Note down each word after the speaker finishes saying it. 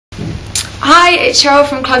Hi, it's Cheryl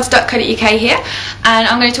from clogs.co.uk here, and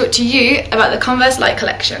I'm going to talk to you about the Converse Lite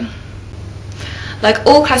collection. Like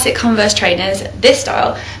all classic Converse trainers, this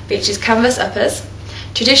style features canvas uppers,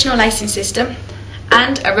 traditional lacing system,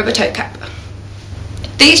 and a rubber toe cap.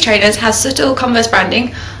 These trainers have subtle Converse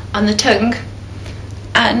branding on the tongue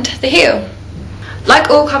and the heel. Like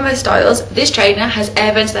all Converse styles, this trainer has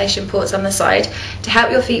air ventilation ports on the side to help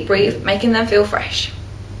your feet breathe, making them feel fresh.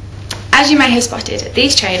 As you may have spotted,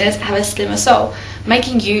 these trainers have a slimmer sole,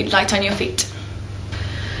 making you light on your feet.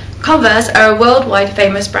 Converse are a worldwide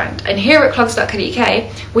famous brand, and here at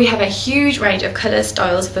clogs.co.uk we have a huge range of colours,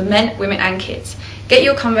 styles for men, women and kids. Get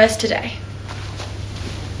your Converse today.